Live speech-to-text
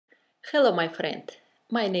Hello my friend,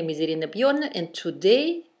 my name is Irina and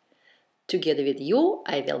today, together with you,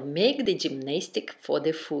 I will make the gymnastic for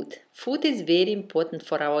the foot. Foot is very important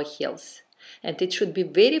for our health and it should be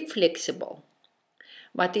very flexible.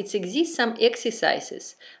 But it exists some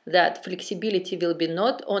exercises that flexibility will be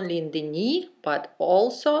not only in the knee but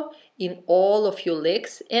also in all of your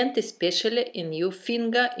legs and especially in your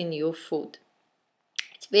finger in your foot.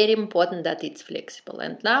 It's very important that it's flexible.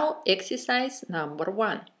 And now exercise number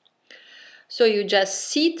 1. So you just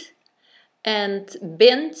sit and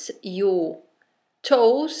bend your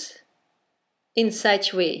toes in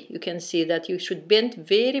such way. You can see that you should bend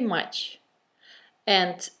very much.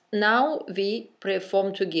 And now we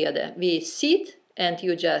perform together. We sit and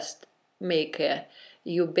you just make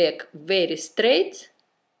your back very straight.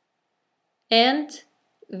 And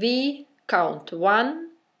we count 1,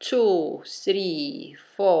 2, 3,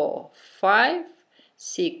 4, 5,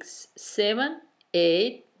 6, 7,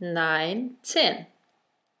 8, 9, 10.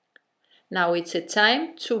 Now it's a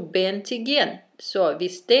time to bend again. So we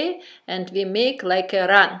stay and we make like a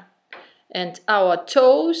run. And our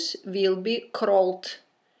toes will be curled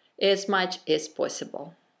as much as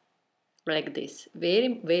possible. Like this.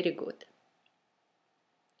 Very, very good.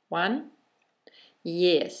 1.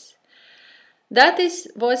 Yes. That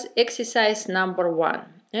was exercise number 1.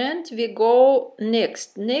 And we go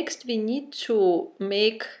next. Next we need to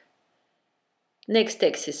make next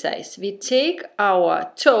exercise. We take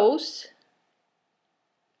our toes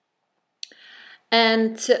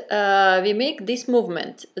and we make this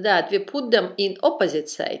movement that we put them in opposite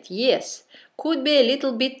side. Yes, could be a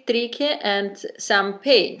little bit tricky and some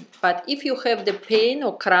pain. But if you have the pain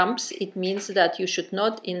or cramps, it means that you should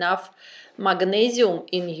not enough magnesium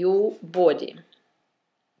in your body.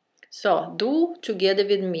 So do together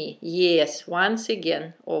with me. Yes, once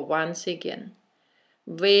again or once again.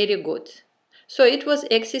 Very good. So it was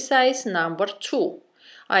exercise number 2.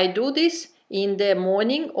 I do this in the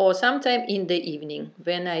morning or sometime in the evening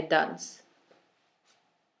when I dance.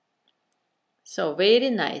 So very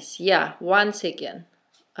nice. Yeah, once again.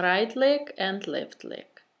 Right leg and left leg.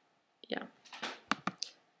 Yeah.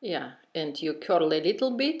 Yeah, and you curl a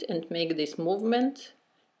little bit and make this movement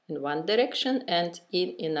in one direction and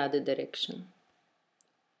in another direction.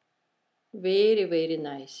 Very, very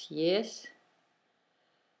nice. Yes.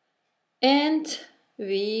 And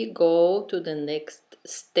we go to the next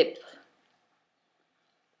step.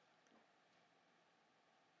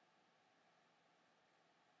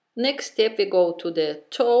 Next step we go to the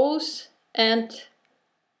toes and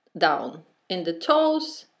down. And the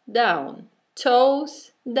toes down,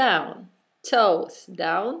 toes down, toes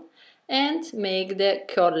down, and make the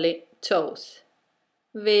curly toes.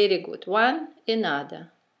 Very good. One,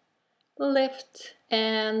 another. Left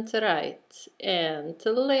and right, and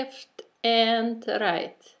left and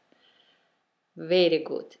right. Very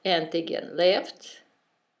good. And again, left,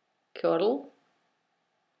 curl.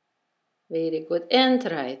 Very good. And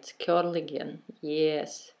right, curl again.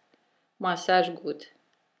 Yes. Massage good.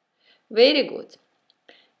 Very good.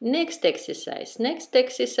 Next exercise. Next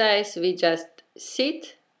exercise, we just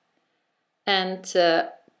sit and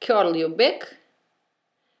curl your back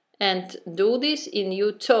and do this in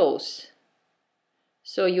your toes.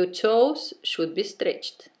 So your toes should be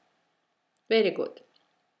stretched. Very good.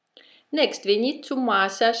 Next, we need to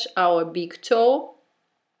massage our big toe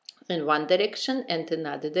in one direction and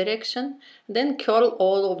another direction. Then curl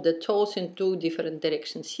all of the toes in 2 different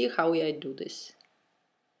directions. See how I do this.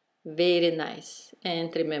 Very nice.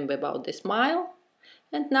 And remember about the smile.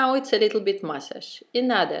 And now it's a little bit massage.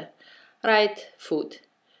 Another right foot.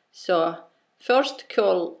 So first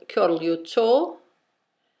curl your toe,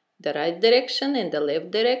 the right direction and the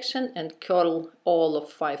left direction, and curl all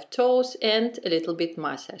of 5 toes and a little bit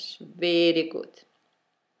massage. Very good.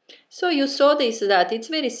 So you saw this, that it's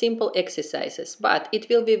very simple exercises, but it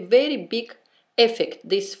will be very big effect.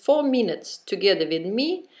 These 4 minutes together with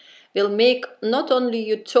me will make not only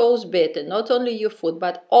your toes better, not only your foot,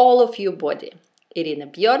 but all of your body.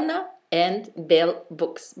 Irina and Bell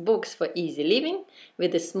Books. Books for easy living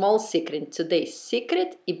with a small secret. Today's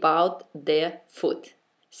secret about the foot.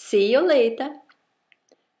 See you later.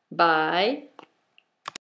 Bye.